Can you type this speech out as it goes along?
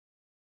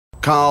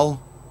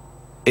Carl,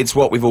 it's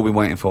what we've all been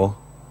waiting for.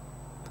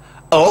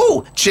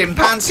 Oh,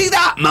 chimpanzee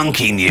that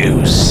monkey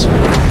news.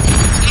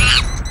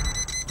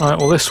 Right,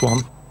 well this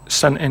one,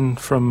 sent in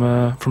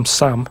from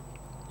Sam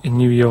in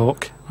New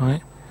York,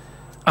 right?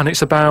 And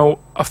it's about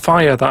a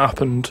fire that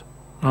happened,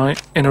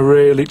 right, in a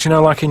really... Do you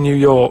know, like in New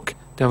York,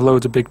 they have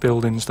loads of big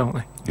buildings, don't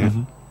they? Yeah.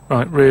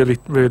 Right, really,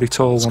 really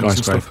tall ones and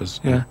stuff. Skyscrapers.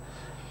 Yeah.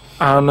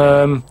 And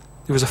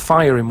there was a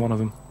fire in one of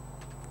them,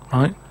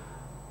 right?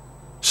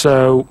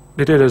 So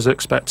they did as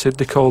expected.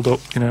 They called up,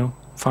 you know,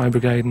 fire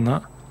brigade and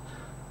that.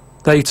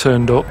 They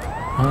turned up,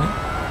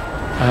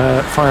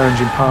 right? Fire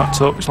engine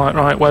parked up. It's like,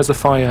 right, where's the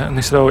fire? And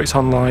they said, oh, it's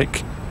on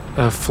like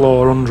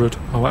floor 100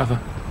 or whatever.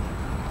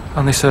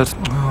 And they said,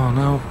 oh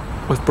no,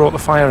 we've brought the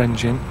fire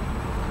engine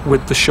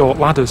with the short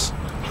ladders.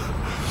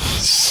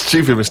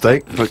 Stupid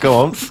mistake, but go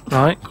on.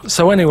 Right.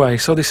 So anyway,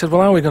 so they said,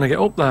 well, how are we going to get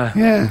up there?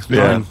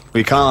 Yeah.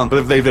 We can't.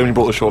 But they've only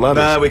brought the short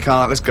ladders. No, we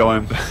can't. Let's go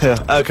home. Yeah.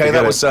 Okay,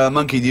 that was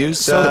monkey news.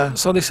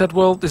 So they said,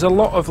 well, there's a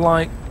lot of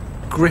like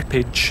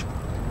grippage.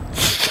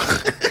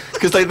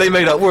 Because they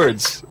made up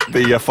words.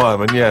 The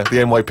fireman, yeah, the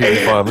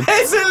NYPD fireman.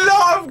 There's a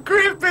lot of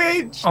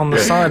grippage On the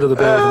side of the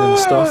building and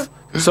stuff.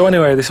 So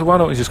anyway, they said, why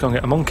don't we just go and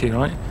get a monkey,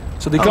 right?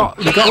 So they got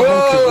a monkey.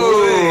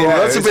 Whoa,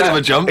 that's a Is bit that- of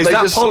a jump. Is They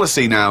that just-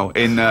 policy now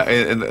in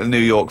the New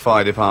York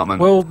Fire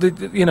Department? Well,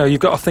 you know,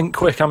 you've got to think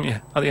quick, haven't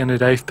you? At the end of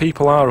the day, if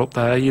people are up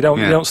there, you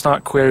don't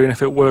start querying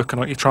if it works or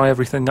not. You try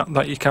everything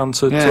that you can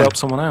to help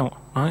someone out,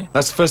 right?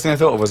 That's the first thing I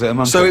thought of. Was it a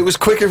monkey? So it was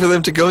quicker for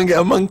them to go and get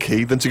a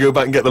monkey than to go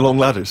back and get the long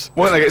ladders.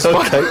 Why don't they get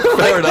Okay,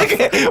 fair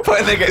enough. Why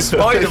don't they get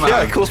Spider-Man?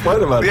 Yeah, cool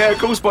Spider-Man. Yeah,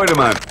 cool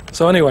Spider-Man.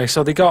 So anyway,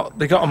 so they got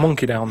a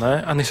monkey down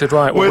there, and they said,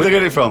 right, well, Where'd they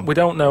get it from? We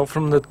don't know,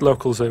 from the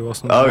local zoo or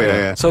something. Oh,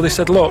 yeah. So they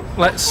said, look,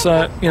 let's,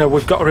 you know,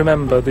 we've got to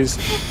remember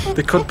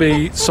there could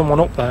be someone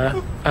up there,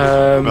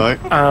 Right.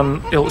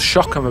 and it'll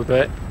shock them a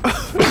bit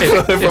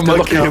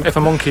if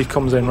a monkey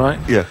comes in, right?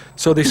 Yeah.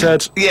 So they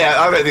said, Yeah,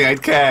 I don't think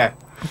they'd care.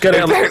 Get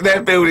it If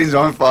their building's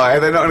on fire,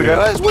 they're not going to go,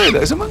 oh, that's weird,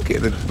 there's a monkey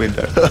at the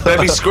window.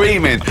 They'll be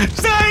screaming,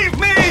 save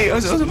me! Oh,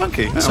 there's a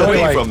monkey. so Away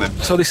anyway, from them.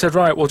 so they said,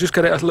 right, we'll just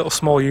get it a little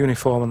small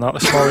uniform and that,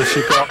 the smallest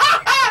you got.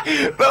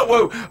 But,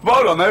 whoa,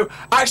 hold on though.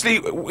 Actually,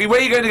 where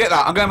are you going to get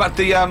that? I'm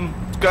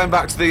going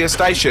back to the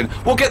station.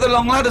 We'll get the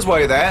long ladders while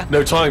you're there.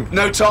 No time.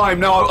 No time.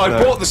 No,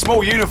 I bought the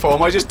small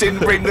uniform. I just didn't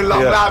bring the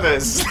long Yeah.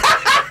 ladders.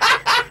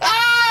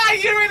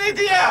 You're an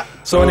idiot.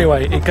 So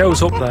anyway, it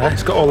goes up there.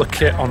 It's got all the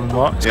kit on and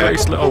what. It's got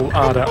its little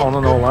ardor on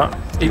and all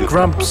that. It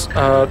grabs.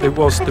 There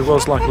was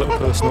like a little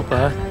person up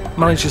there.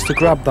 Manages to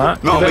grab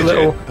that. Not give it a a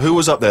little. Who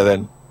was up there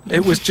then?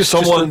 It was just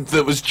Someone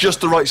that was just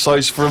the right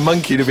size for a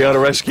monkey to be able to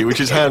rescue, which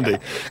is handy.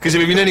 Because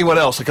if it had been anyone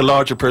else, like a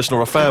larger person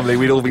or a family,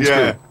 we'd all been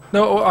screwed.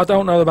 No, I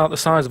don't know about the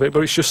size of it,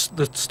 but it's just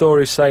the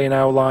story saying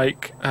how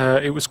like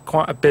it was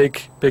quite a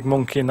big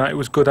monkey, and that it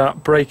was good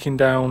at breaking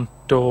down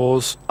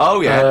doors.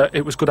 Oh yeah.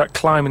 It was good at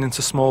climbing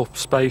into small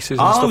spaces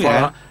and stuff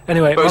yeah. like that.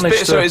 Anyway, But it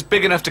managed so it's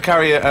big enough to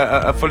carry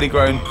a fully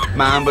grown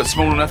man, but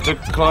small enough to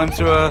climb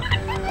through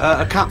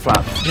a cat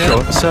flap. Yeah.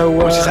 Sure. So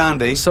Which is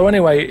handy. So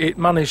anyway, it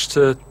managed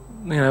to,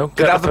 you know, Did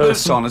get it have the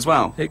boots person. on as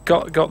well? It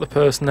got the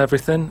person and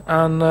everything,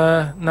 and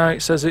now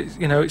it says it.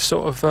 You know, it's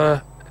sort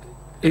of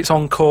it's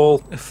on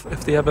call if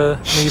they ever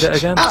need it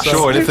again. So.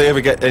 Sure, and if they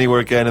ever get anywhere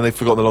again and they've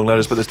forgotten the long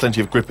ladders, but there's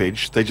plenty of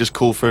grippage, they just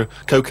call for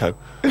Coco.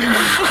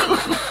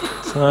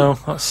 So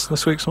that's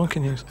this week's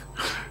monkey news.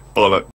 Bollocks.